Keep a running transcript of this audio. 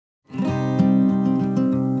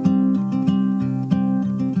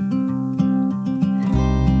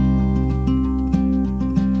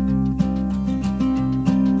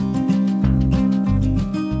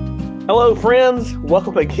Hello, friends.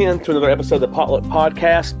 Welcome again to another episode of the Potluck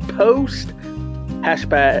Podcast, post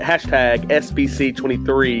hashtag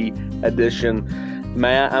SBC23 edition.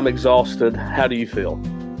 Matt, I'm exhausted. How do you feel?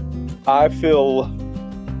 I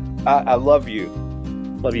love you,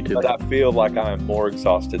 Love you too. but I feel like I am more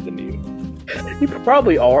exhausted than you. You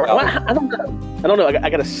probably are. Well, I don't know. I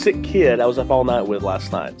got a sick kid I was up all night with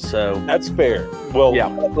last night. So That's fair. Well, Yeah.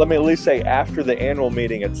 Let me at least say after the annual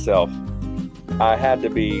meeting itself, I had to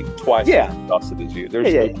be twice as exhausted as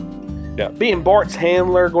you. Being Bart's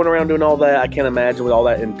handler, going around doing all that, I can't imagine what all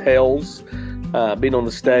that entails. Being on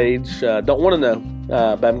the stage, don't want to know,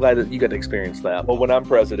 but I'm glad that you got to experience that. Well, when I'm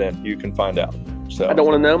president, you can find out. So I don't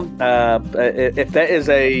want to know. If that is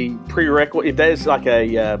a prerequisite, if that is like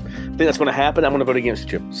a thing that's going to happen, I'm going to vote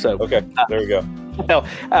against you. So okay, there you go.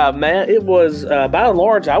 Well, Matt, it was by and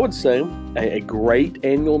large, I would say, a great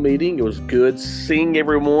annual meeting. It was good seeing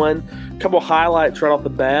everyone. A couple highlights right off the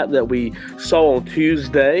bat that we saw on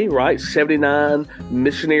Tuesday, right? 79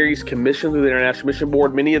 missionaries commissioned through the International Mission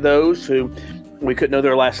Board. Many of those who we couldn't know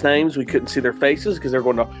their last names, we couldn't see their faces because they're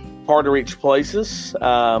going to hard to reach places.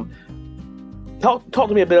 Talk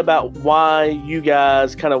to me a bit about why you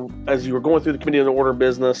guys kind of, as you were going through the committee on the order of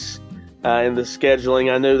business and the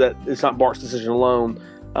scheduling, I know that it's not Bart's decision alone,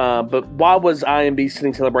 but why was IMB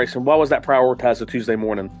sitting celebration? Why was that prioritized a Tuesday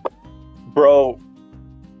morning? Bro,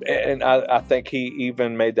 and I think he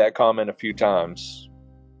even made that comment a few times.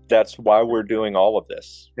 That's why we're doing all of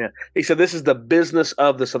this. Yeah. He said this is the business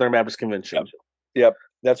of the Southern Baptist Convention. Yep.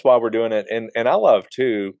 That's why we're doing it. And I love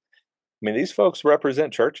too, I mean, these folks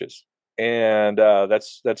represent churches. And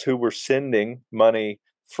that's who we're sending money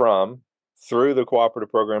from through the cooperative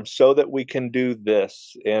program so that we can do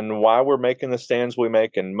this. And why we're making the stands we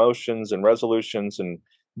make and motions and resolutions and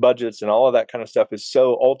budgets and all of that kind of stuff is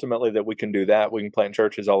so ultimately that we can do that. We can plant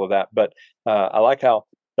churches, all of that. But I like how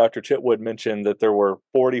Dr. Chitwood mentioned that there were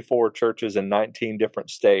 44 churches in 19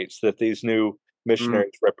 different states that these new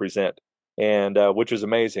missionaries represent. And which is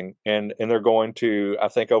amazing. And they're going to, I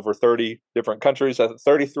think, over 30 different countries,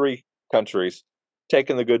 33 countries,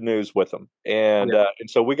 taking the good news with them. And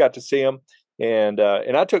so we got to see them. And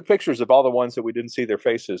I took pictures of all the ones that we didn't see their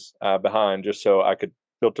faces behind, just so I could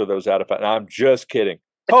filter those out. And I'm just kidding.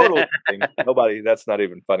 Totally kidding. Nobody, that's not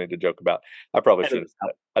even funny to joke about. I probably should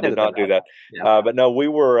have. I did not do that. Yeah. But no,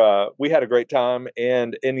 we had a great time.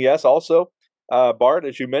 And yes, also, Bart,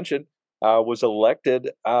 as you mentioned, was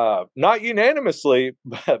elected, not unanimously,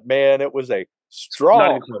 but man, it was a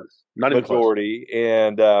strong majority.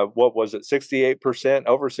 And what was it, 68%?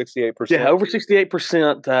 Over 68%? Yeah, over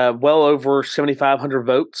 68%, well over 7,500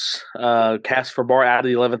 votes cast for Bart out of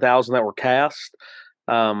the 11,000 that were cast.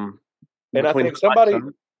 And I think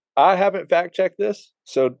I haven't fact checked this,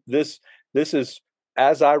 so this is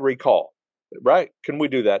as I recall, right? Can we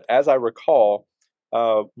do that? As I recall,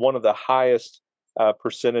 one of the highest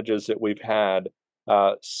percentages that we've had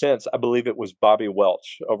since, I believe it was Bobby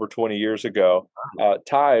Welch over 20 years ago,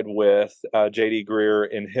 tied with J.D. Greer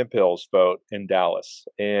in Hemphill's vote in Dallas.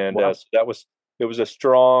 And so it was a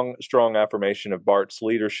strong affirmation of Bart's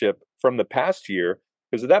leadership from the past year,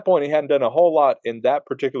 because at that point he hadn't done a whole lot in that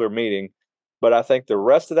particular meeting. But I think the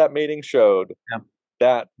rest of that meeting showed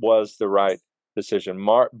that was the right decision.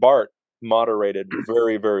 Bart moderated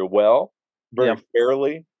very, very well, very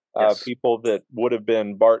fairly. People that would have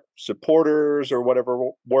been Bart supporters or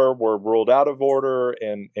whatever were ruled out of order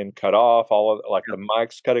and cut off. All of the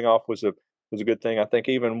mics cutting off was a good thing. I think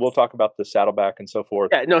even we'll talk about the Saddleback and so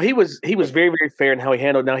forth. Yeah, no, he was very, very fair in how he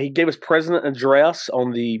handled. Now he gave his president address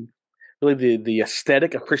on the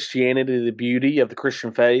aesthetic of Christianity, the beauty of the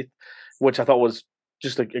Christian faith, which I thought was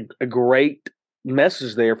just a great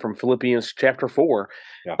message there from Philippians chapter 4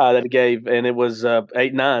 that he gave, and it was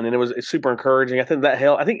 8-9, and it was super encouraging. I think that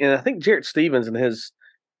helped. I think Jarrett Stevens in his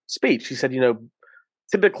speech, he said,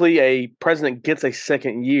 typically a president gets a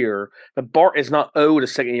second year, but Bart is not owed a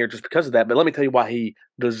second year just because of that. But let me tell you why he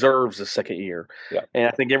deserves a second year. Yeah. And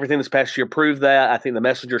I think everything this past year proved that. I think the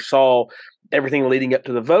messenger saw everything leading up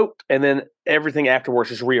to the vote, and then everything afterwards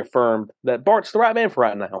just reaffirmed that Bart's the right man for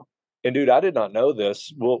right now. And dude, I did not know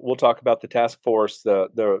this. We'll talk about the task force,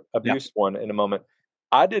 the abuse one in a moment.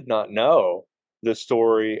 I did not know the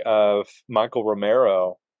story of Michael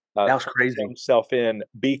Romero. That was crazy. Himself in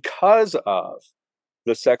because of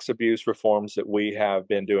the sex abuse reforms that we have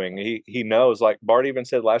been doing. He knows, like Bart even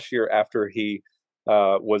said last year after he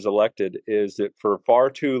was elected, is that for far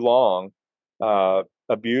too long,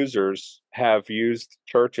 abusers have used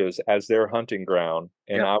churches as their hunting ground.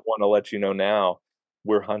 And I want to let you know now,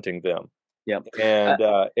 we're hunting them. Yep. And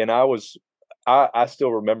I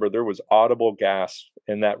still remember there was audible gasp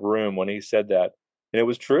in that room when he said that. And it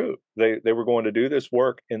was true. They were going to do this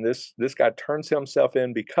work, and this guy turns himself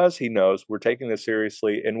in because he knows we're taking this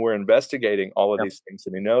seriously and we're investigating all of Yeah. these things,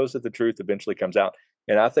 and he knows that the truth eventually comes out.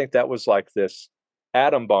 And I think that was like this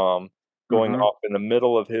atom bomb going Mm-hmm. off in the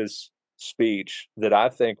middle of his speech that I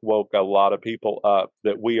think woke a lot of people up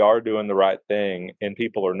that we are doing the right thing and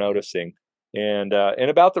people are noticing. And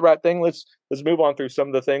about the right thing, let's move on through some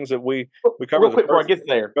of the things that we covered. Real The quick before I first, get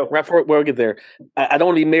there, go. right before I get there, I don't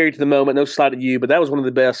want to be married to the moment. No slight at you, but that was one of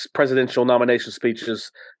the best presidential nomination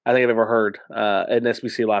speeches I think I've ever heard in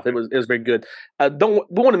SBC Life. It was very good. Don't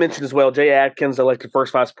we want to mention as well? Jay Atkins elected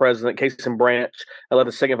first vice president. Casey Branch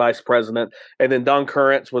elected second vice president, and then Don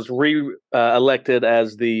Currents was re-elected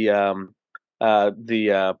as the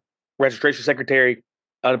registration secretary,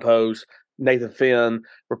 unopposed. Nathan Finn,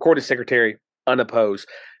 recording secretary, unopposed.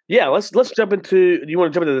 Yeah, let's jump into. Do you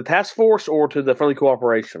want to jump into the task force or to the friendly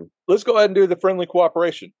cooperation? Let's go ahead and do the friendly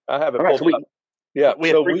cooperation. I have it All right, pulled so up. Yeah, we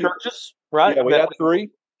had so three churches, right? we had three,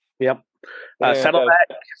 Yep. and Saddleback,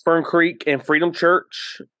 Fern Creek, and Freedom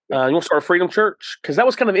Church. You want to start with Freedom Church because that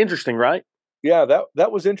was kind of interesting, right? yeah,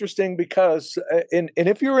 that was interesting because and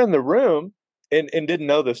if you were in the room and didn't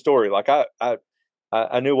know the story, like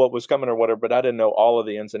I knew what was coming or whatever, but I didn't know all of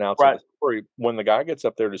the ins and outs of Right. the story. When the guy gets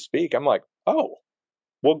up there to speak, I'm like, oh,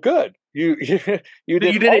 well, good. You you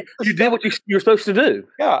did You did all it. this You did stuff. what you were supposed to do.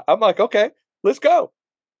 Yeah, I'm like, okay, let's go.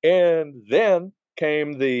 And then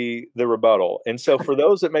came the rebuttal. And so for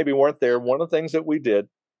those that maybe weren't there, one of the things that we did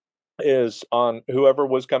is on whoever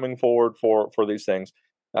was coming forward for these things,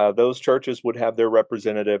 those churches would have their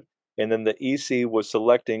representative, and then the EC was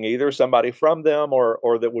selecting either somebody from them or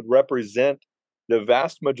that would represent the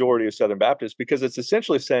vast majority of Southern Baptists, because it's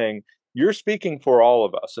essentially saying you're speaking for all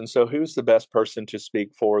of us, and so who's the best person to speak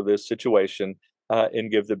for this situation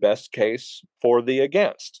and give the best case for the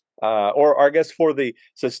against, or I guess for the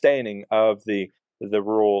sustaining of the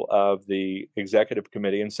rule of the executive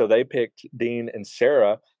committee, and so they picked Dean and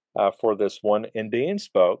Sarah for this one. And Dean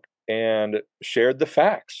spoke and shared the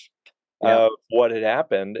facts Yeah. of what had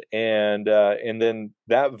happened, and then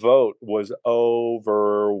that vote was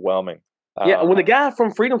overwhelming. Yeah. Uh, When the guy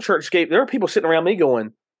from Freedom Church gave, there were people sitting around me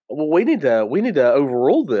going, "Well, we need to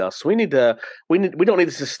overrule this. We don't need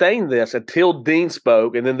to sustain this until Dean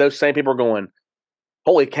spoke." And then those same people are going,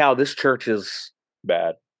 "Holy cow, this church is."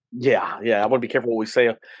 Bad. Yeah, yeah. I want to be careful what we say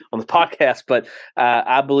on the podcast, but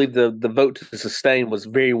I believe the vote to sustain was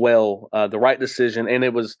very well the right decision, and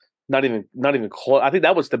it was not even close. I think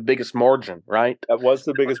that was the biggest margin, right? That was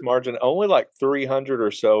the biggest margin. Only like 300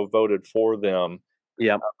 or so voted for them.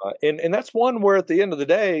 Yeah, And that's one where at the end of the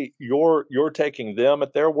day, you're taking them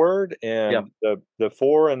at their word, yeah, and the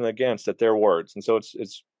for and against at their words. And so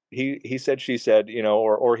it's he said, she said,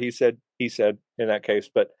 or he said in that case.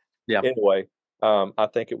 But yeah, anyway, I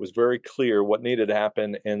think it was very clear what needed to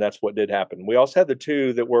happen, and that's what did happen. We also had the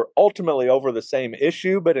two that were ultimately over the same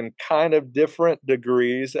issue, but in kind of different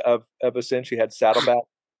degrees of a sense. You had Saddleback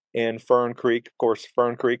and Fern Creek, of course,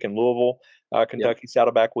 Fern Creek in Louisville, yeah, Kentucky.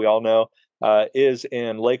 Saddleback, we all know, is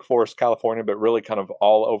in Lake Forest, California, but really kind of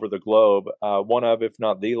all over the globe. One of, if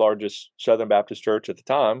not the largest Southern Baptist church at the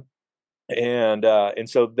time, and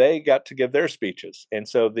so they got to give their speeches. And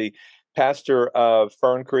so the pastor of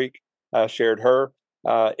Fern Creek shared her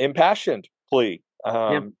impassioned plea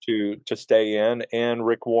yeah, to stay in, and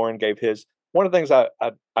Rick Warren gave his. One of the things I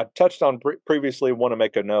touched on previously. Want to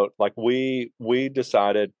make a note, like we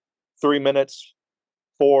decided 3 minutes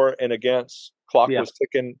for and against. Clock yeah, was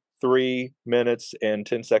ticking. 3 minutes and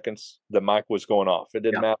 10 seconds. The mic was going off. It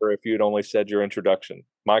didn't yeah. matter if you'd only said your introduction.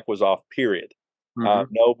 Mic was off. Period. Hmm.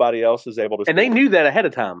 Nobody else is able to And speak. they knew that ahead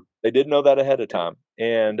of time. They did know that ahead of time,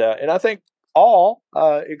 and I think all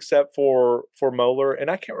except for Moeller,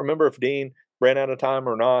 and I can't remember if Dean ran out of time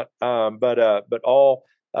or not. But all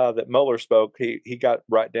that Moeller spoke, he got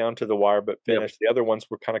right down to the wire, but Yep. finished. The other ones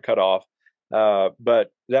were kind of cut off,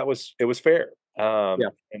 but it was fair, Yeah.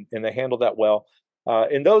 and they handled that well.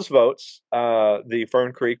 In those votes, the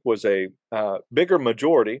Fern Creek was a bigger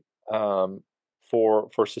majority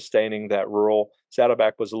for sustaining that rule.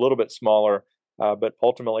 Saddleback was a little bit smaller, but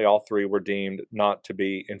ultimately all three were deemed not to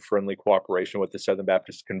be in friendly cooperation with the Southern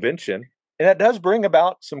Baptist Convention. And that does bring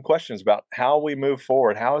about some questions about how we move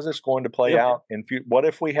forward. How is this going to play Yeah. out? And what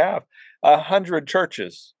if we have 100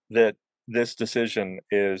 churches that this decision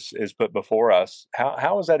is put before us?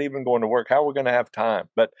 How is that even going to work? How are we going to have time?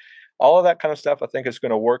 But all of that kind of stuff, I think, is going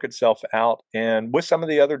to work itself out. And with some of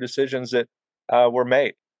the other decisions that were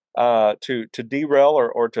made to derail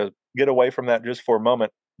or to get away from that just for a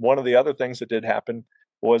moment, one of the other things that did happen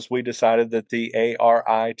was we decided that the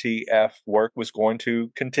ARITF work was going to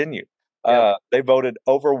continue. Yeah. They voted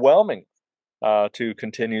overwhelmingly to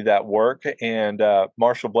continue that work. And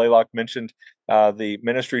Marshall Blaylock mentioned the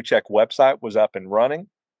Ministry Check website was up and running.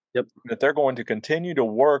 Yep. That they're going to continue to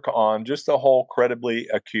work on just the whole credibly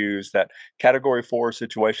accused, that Category 4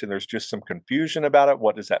 situation. There's just some confusion about it.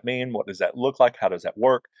 What does that mean? What does that look like? How does that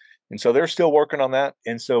work? And so they're still working on that.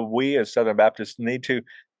 And so we as Southern Baptists need to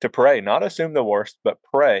pray, not assume the worst, but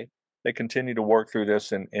pray. They continue to work through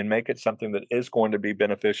this and make it something that is going to be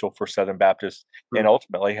beneficial for Southern Baptists and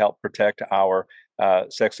ultimately help protect our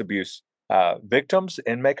sex abuse victims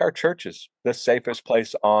and make our churches the safest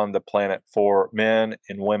place on the planet for men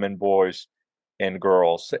and women, boys and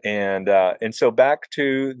girls. And so back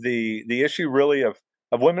to the issue really of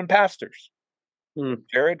women pastors.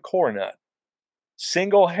 Jared Cornett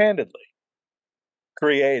single-handedly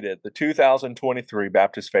created the 2023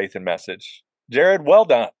 Baptist Faith and Message. Jared, well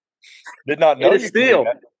done. Did not know it is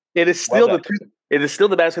still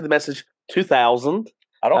the Baptist Faith and Message 2000.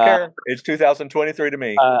 I don't care. It's 2023 to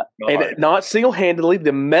me. And not single-handedly.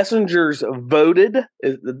 The messengers voted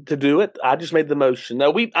to do it. I just made the motion.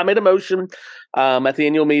 No, I made a motion at the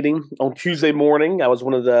annual meeting on Tuesday morning. I was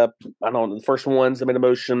one of the first ones that made a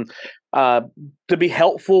motion to be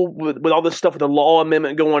helpful with all this stuff with the law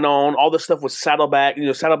amendment going on. All this stuff with Saddleback.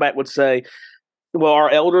 Saddleback would say, well,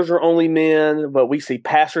 our elders are only men, but we see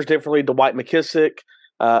pastors differently. Dwight McKissick,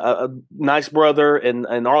 a nice brother in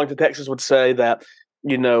Arlington, Texas, would say that,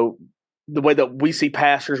 the way that we see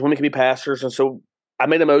pastors, women can be pastors. And so I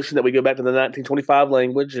made a motion that we go back to the 1925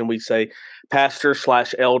 language and we say pastor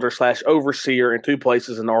 / elder / overseer in two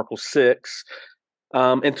places in Article 6.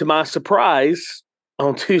 And to my surprise,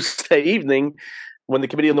 on Tuesday evening, when the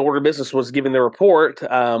Committee on the Order of Business was giving their report,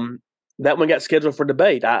 that one got scheduled for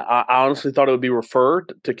debate. I honestly thought it would be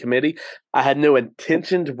referred to committee. I had no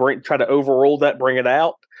intention to try to overrule that, bring it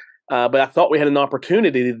out. But I thought we had an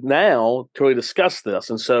opportunity now to really discuss this.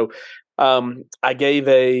 And so I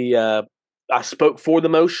spoke for the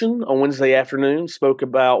motion on Wednesday afternoon, spoke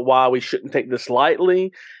about why we shouldn't take this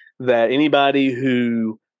lightly, that anybody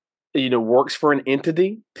who works for an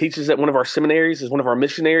entity, teaches at one of our seminaries, is one of our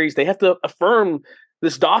missionaries, they have to affirm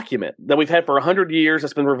this document that we've had for 100 years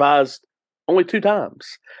that's been revised only 2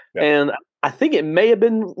 times. Yeah. And I think it may have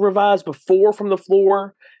been revised before from the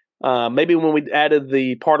floor, maybe when we added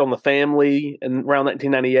the part on the family in around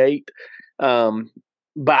 1998.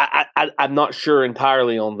 But I'm not sure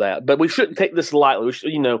entirely on that. But we shouldn't take this lightly. If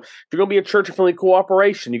you're going to be a church of friendly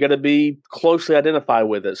cooperation, you got to be closely identified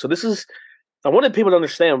with it. So I wanted people to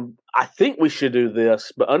understand, I think we should do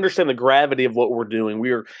this, but understand the gravity of what we're doing.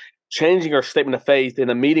 We are changing our statement of faith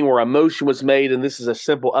in a meeting where a motion was made, and this is a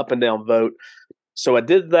simple up and down vote. So I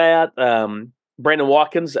did that. Brandon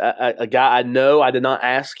Watkins, a guy I know, I did not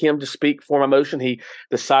ask him to speak for my motion. He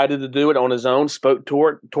decided to do it on his own, spoke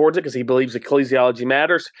towards it because he believes ecclesiology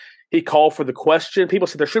matters. He called for the question. People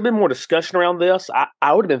said there should have been more discussion around this.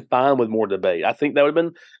 I would have been fine with more debate. I think that would have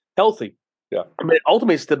been healthy. Yeah. But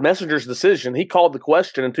ultimately, it's the messenger's decision. He called the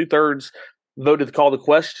question, and 2/3 voted to call the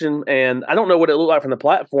question. And I don't know what it looked like from the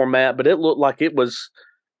platform, Matt, but it looked like it was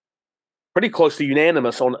pretty close to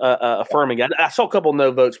unanimous on affirming. I saw a couple of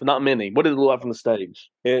no votes, but not many. What did it look like from the stage?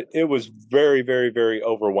 It was very, very, very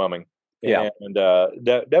overwhelming. Yeah, and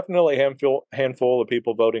definitely a handful of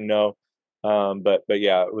people voting no. But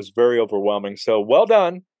yeah, it was very overwhelming. So well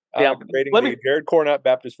done. Creating the Jared Cornett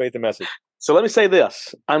Baptist Faith and Message. So let me say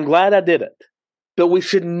this: I'm glad I did it, but we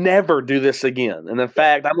should never do this again. And in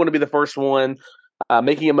fact, I'm going to be the first one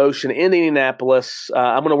making a motion in Indianapolis.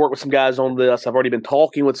 I'm going to work with some guys on this. I've already been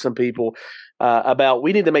talking with some people about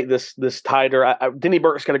we need to make this tighter. Denny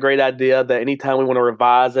Burke's got a great idea that anytime we want to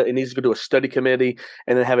revise it, it needs to go to a study committee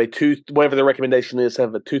and then have whatever the recommendation is,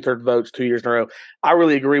 have a 2/3 votes 2 years in a row. I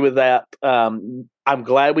really agree with that. I'm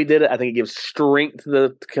glad we did it. I think it gives strength to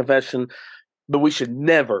the confession, but we should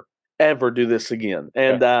never, ever do this again.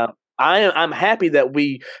 And I'm happy that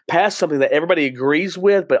we passed something that everybody agrees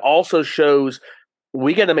with, but also shows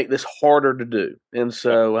we got to make this harder to do. And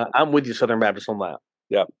so I'm with you, Southern Baptist, on that.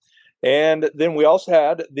 Yeah. And then we also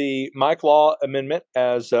had the Mike Law Amendment,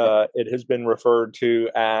 as it has been referred to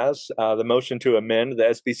as the motion to amend the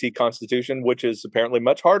SBC Constitution, which is apparently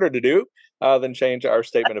much harder to do than change our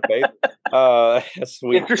statement of faith.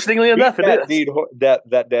 Interestingly enough, it is.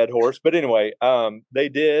 That dead horse. But anyway,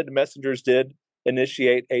 messengers did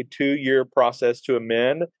initiate a 2-year process to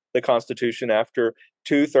amend the Constitution after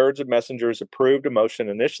 2/3 of messengers approved a motion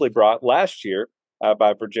initially brought last year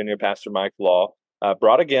by Virginia Pastor Mike Law,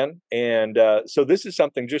 brought again. And so this is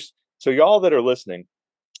something, just so y'all that are listening,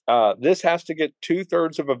 this has to get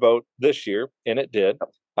 2/3 of a vote this year, and it did.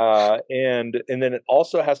 And then it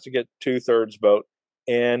also has to get 2/3 vote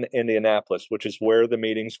in Indianapolis, which is where the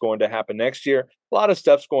meeting's going to happen next year. A lot of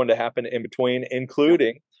stuff's going to happen in between,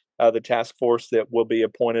 including the task force that will be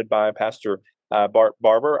appointed by Pastor Bart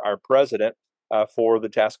Barber, our president, for the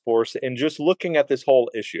task force. And just looking at this whole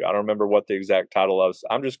issue, I don't remember what the exact title is.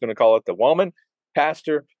 I'm just going to call it the Woman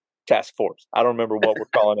Pastor Task Force. I don't remember what we're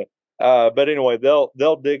calling it. But anyway,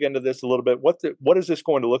 they'll dig into this a little bit. What is this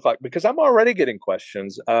going to look like? Because I'm already getting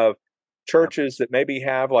questions of churches that maybe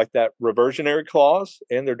have like that reversionary clause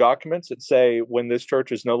in their documents that say when this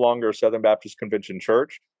church is no longer a Southern Baptist Convention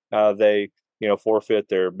church, they forfeit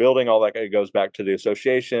their building. All that, it goes back to the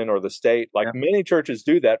association or the state. Like many churches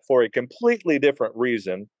do that for a completely different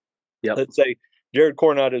reason. Let's say Jared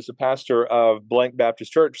Cornutt is a pastor of blank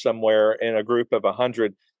Baptist church somewhere, and a group of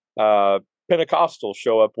 100 Pentecostals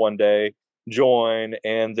show up one day, join,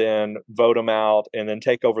 and then vote them out, and then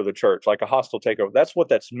take over the church, like a hostile takeover. That's what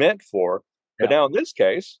that's meant for. But now in this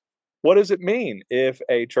case, what does it mean if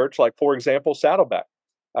a church like, for example, Saddleback,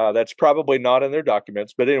 that's probably not in their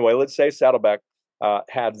documents, but anyway, let's say Saddleback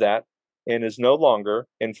had that and is no longer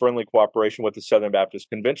in friendly cooperation with the Southern Baptist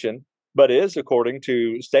Convention, but is, according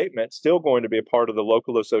to statement, still going to be a part of the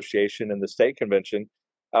local association and the state convention.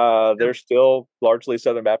 They're still largely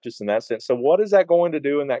Southern Baptist in that sense. So what is that going to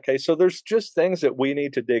do in that case? So there's just things that we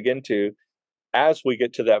need to dig into as we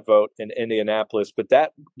get to that vote in Indianapolis. But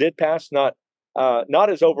that did pass, not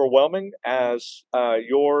as overwhelming as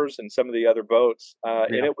yours and some of the other votes.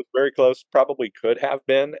 And it was very close. Probably could have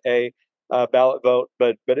been a ballot vote,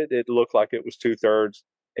 but it looked like it was 2/3.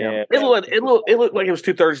 Yeah. It looked like it was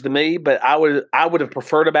 2/3 to me, but I would have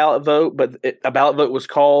preferred a ballot vote. But a ballot vote was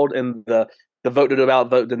called, and the vote to do a ballot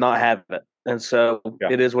vote did not have it, and so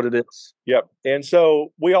it is what it is. Yep. And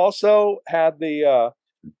so we also had the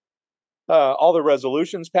all the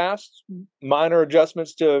resolutions passed, minor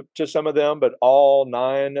adjustments to some of them, but all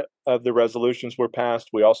 9 of the resolutions were passed.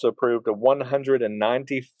 We also approved a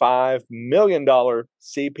 $195 million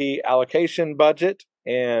CP allocation budget,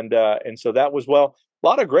 and so that was a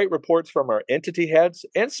lot of great reports from our entity heads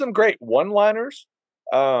and some great one-liners.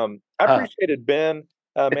 I appreciated Ben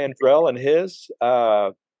Mandrell and his,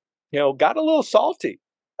 got a little salty.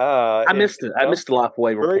 I missed it. I missed the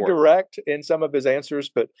Lifeway report. Very direct in some of his answers,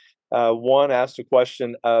 but one asked a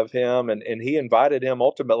question of him, and he invited him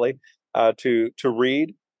ultimately to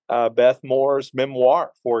read Beth Moore's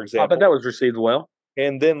memoir, for example. I bet that was received well.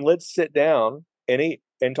 And then let's sit down and eat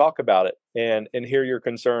and talk about it and hear your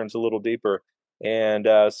concerns a little deeper. And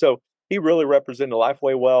so he really represented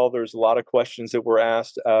Lifeway well. There's a lot of questions that were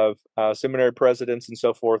asked of seminary presidents and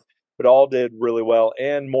so forth, but all did really well.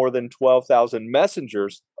 And more than 12,000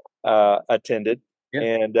 messengers attended,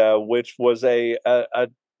 and which was a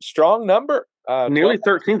strong number. Nearly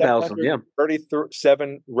 13,000,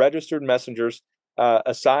 37 registered messengers,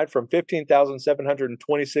 aside from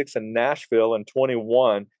 15,726 in Nashville and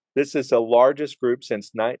 21. This is the largest group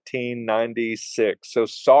since 1996. So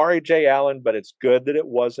sorry, Jay Allen, but it's good that it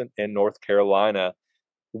wasn't in North Carolina,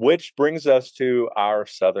 which brings us to our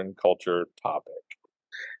Southern culture topic.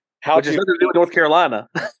 Which is nothing to do with North Carolina.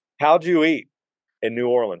 How'd you eat in New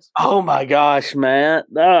Orleans? Oh my gosh, man!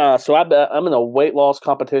 So I'm in a weight loss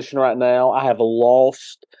competition right now. I had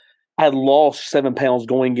lost 7 pounds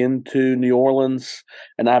going into New Orleans,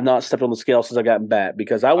 and I have not stepped on the scale since I gotten back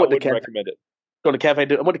because I wouldn't recommend it. I went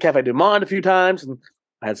to Cafe Du Monde a few times, and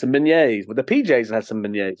I had some beignets with the PJs, and had some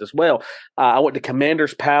beignets as well. I went to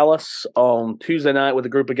Commander's Palace on Tuesday night with a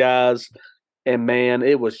group of guys, and man,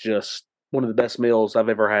 it was just one of the best meals I've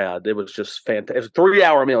ever had. It was just fantastic. It was a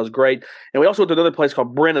 3-hour meal. It was great. And we also went to another place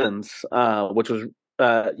called Brennan's, which was,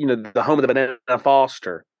 the home of the Banana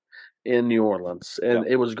Foster in New Orleans. And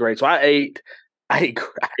it was great. So I ate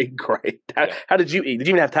great. How did you eat? Did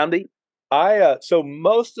you even have time to eat? So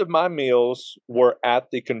most of my meals were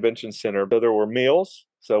at the convention center, but there were meals.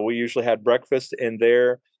 So we usually had breakfast in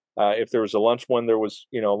there. If there was a lunch one, there was,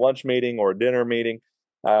 a lunch meeting or a dinner meeting.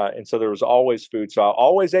 And so there was always food. So I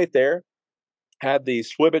always ate there. Had the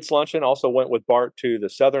Swibbits luncheon, also went with Bart to the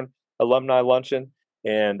Southern Alumni Luncheon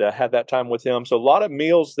and had that time with him. So a lot of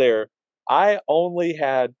meals there. I only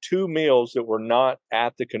had 2 meals that were not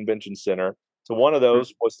at the convention center. So one of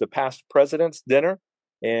those was the past president's dinner.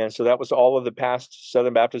 And so that was all of the past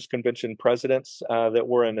Southern Baptist Convention presidents that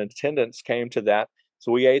were in attendance came to that.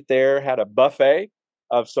 So we ate there, had a buffet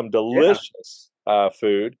of some delicious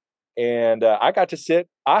food. And I got to sit.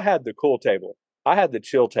 I had the cool table. I had the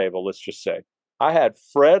chill table, let's just say. I had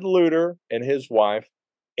Fred Luter and his wife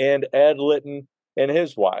and Ed Litton and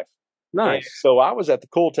his wife. Nice. And so I was at the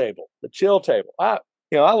cool table, the chill table. I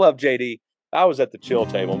love JD. I was at the chill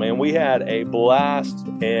table, man. We had a blast,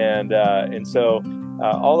 and so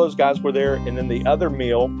All those guys were there. And then the other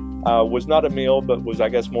meal was not a meal, but was, I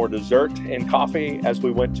guess, more dessert and coffee as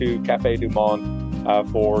we went to Cafe du Monde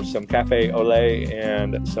for some cafe au lait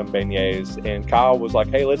and some beignets. And Kyle was like,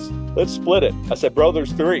 hey, let's split it. I said, bro,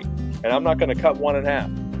 there's 3, and I'm not going to cut one in half.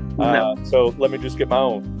 No. So let me just get my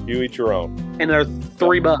own. You eat your own. And they're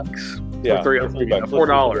 $3. Yeah,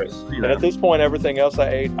 $4. And at this point, everything else I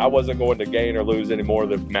ate, I wasn't going to gain or lose any more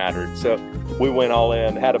that mattered. So we went all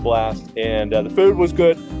in, had a blast, and the food was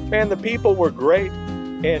good. Man, the people were great.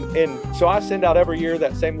 And so I send out every year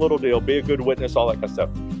that same little deal, be a good witness, all that kind of stuff.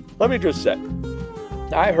 Let me just say,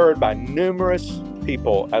 I heard by numerous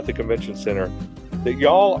people at the convention center that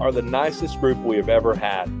y'all are the nicest group we have ever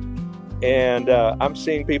had. And I'm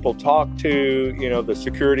seeing people talk to, the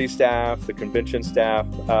security staff, the convention staff,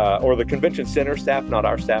 or the convention center staff, not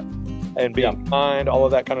our staff, and being kind, all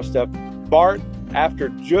of that kind of stuff. Bart, after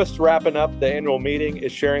just wrapping up the annual meeting,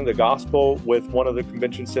 is sharing the gospel with one of the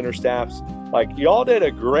convention center staffs. Like, y'all did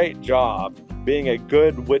a great job being a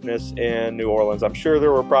good witness in New Orleans. I'm sure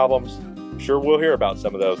there were problems. I'm sure we'll hear about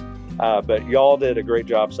some of those. But y'all did a great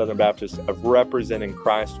job, Southern Baptist, of representing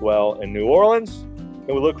Christ well in New Orleans.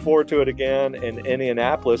 And we look forward to it again in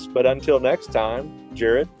Indianapolis. But until next time,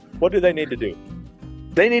 Jared, what do they need to do?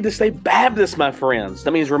 They need to stay Baptist, my friends.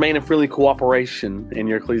 That means remain in freely cooperation in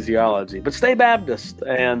your ecclesiology. But stay Baptist.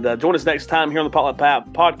 And join us next time here on the Potluck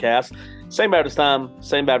Podcast. Same Baptist time,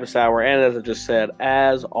 same Baptist hour. And as I just said,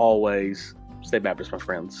 as always, stay Baptist, my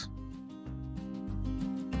friends.